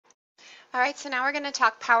All right, so now we're going to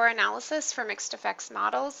talk power analysis for mixed effects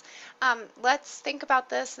models. Let's think about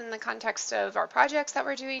this in the context of our projects that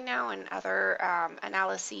we're doing now and other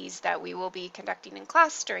analyses that we will be conducting in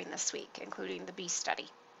class during this week, including the B study.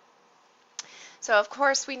 So of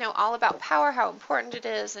course we know all about power, how important it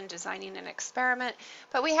is in designing an experiment,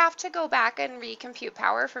 but we have to go back and recompute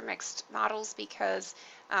power for mixed models because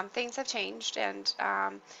things have changed and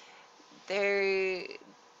they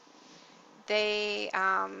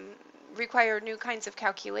require new kinds of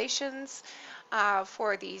calculations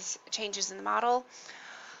for these changes in the model.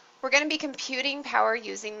 We're going to be computing power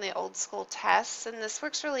using the old school tests, and this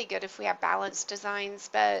works really good if we have balanced designs,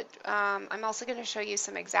 but I'm also going to show you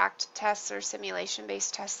some exact tests or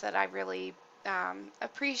simulation-based tests that I really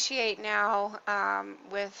appreciate now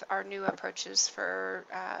with our new approaches for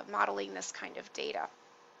modeling this kind of data.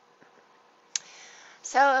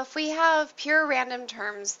 So if we have pure random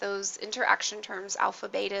terms, those interaction terms, alpha,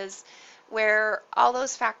 betas, where all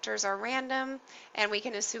those factors are random and we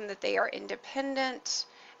can assume that they are independent,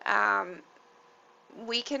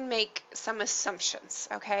 we can make some assumptions,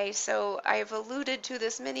 okay? So I've alluded to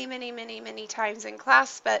this many times in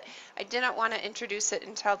class, but I didn't want to introduce it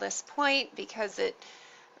until this point because it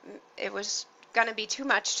was going to be too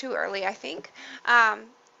much too early, I think.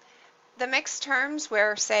 The mixed terms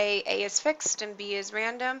where, say, A is fixed and B is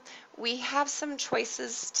random, we have some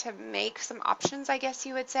choices to make, some options, I guess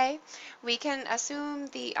you would say. We can assume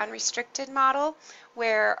the unrestricted model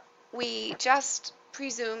where we just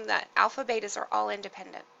presume that alpha betas are all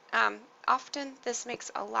independent. Often this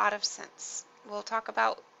makes a lot of sense. We'll talk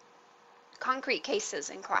about concrete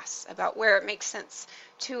cases in class about where it makes sense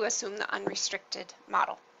to assume the unrestricted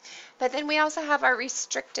model. But then we also have our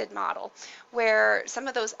restricted model, where some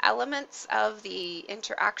of those elements of the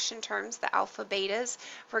interaction terms, the alpha betas,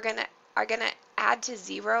 are going to add to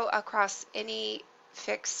 0 across any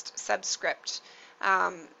fixed subscript.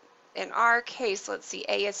 In our case, let's see,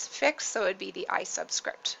 A is fixed, so it would be the I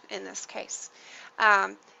subscript in this case.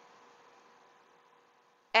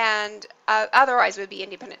 Otherwise would be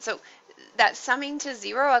independent. So that summing to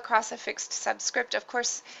 0 across a fixed subscript, of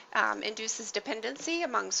course, induces dependency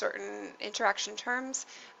among certain interaction terms,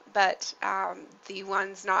 but the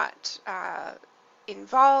ones not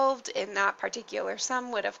involved in that particular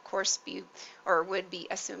sum would, of course, be or would be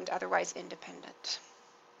assumed otherwise independent.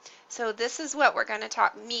 So this is what we're going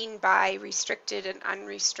to mean by restricted and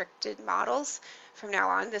unrestricted models from now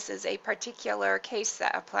on. This is a particular case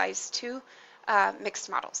that applies to mixed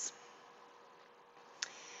models.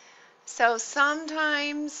 So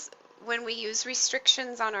sometimes when we use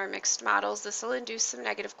restrictions on our mixed models, this will induce some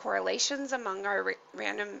negative correlations among our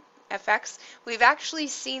random effects. We've actually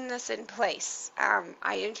seen this in place.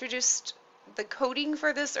 I introduced the coding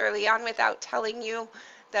for this early on without telling you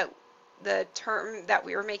that the term that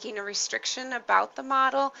we were making a restriction about the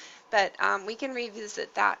model, but we can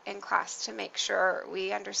revisit that in class to make sure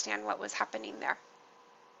we understand what was happening there.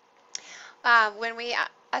 When we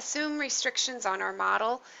assume restrictions on our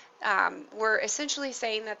model, we're essentially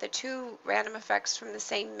saying that the two random effects from the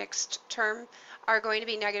same mixed term are going to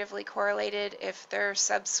be negatively correlated if their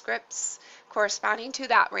subscripts corresponding to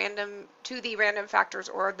that the random factors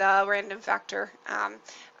or the random factor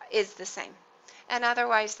is the same, and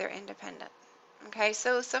otherwise they're independent. Okay,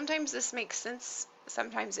 so sometimes this makes sense,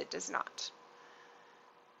 sometimes it does not.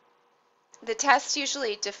 The test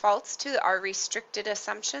usually defaults to our restricted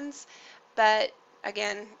assumptions, but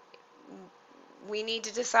again, we need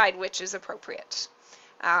to decide which is appropriate.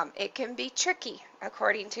 It can be tricky,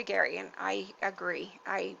 according to Gary, and I agree.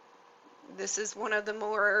 This is one of the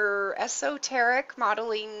more esoteric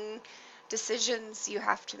modeling decisions you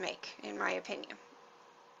have to make, in my opinion.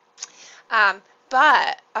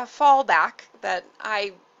 But a fallback that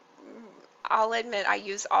I'll admit I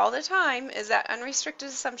use all the time is that unrestricted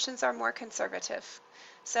assumptions are more conservative.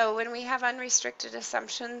 So when we have unrestricted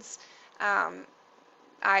assumptions,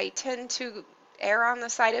 I tend to err on the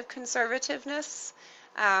side of conservativeness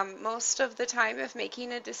most of the time if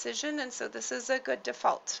making a decision, and so this is a good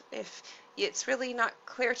default. If it's really not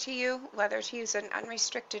clear to you whether to use an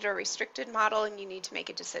unrestricted or restricted model and you need to make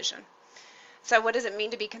a decision. So what does it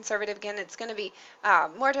mean to be conservative? Again, it's going to be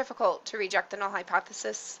more difficult to reject the null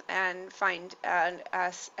hypothesis and find an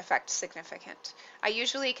effect significant. I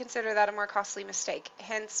usually consider that a more costly mistake,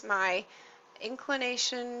 hence my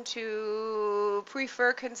inclination to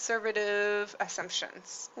prefer conservative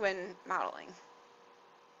assumptions when modeling.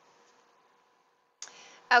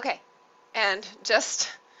 Okay, and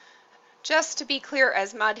just to be clear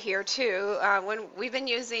as mud here too, when we've been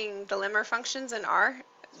using the limmer functions in R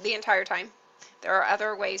the entire time. There are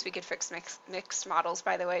other ways we could fix mixed models,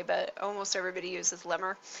 by the way, but almost everybody uses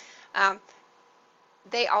limmer. Um,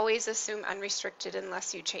 they always assume unrestricted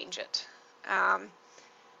unless you change it. Um,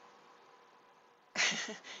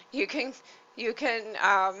 you can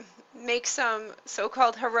make some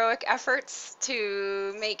so-called heroic efforts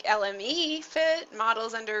to make LME fit,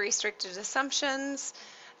 models under restricted assumptions.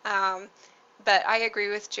 Um, but I agree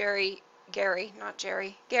with Gary,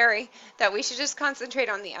 that we should just concentrate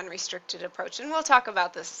on the unrestricted approach. And we'll talk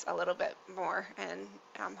about this a little bit more and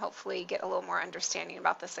hopefully get a little more understanding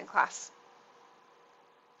about this in class.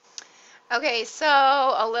 Okay, so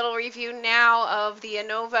a little review now of the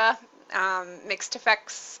ANOVA mixed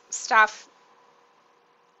effects stuff.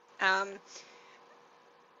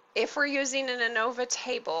 If we're using an ANOVA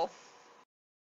table,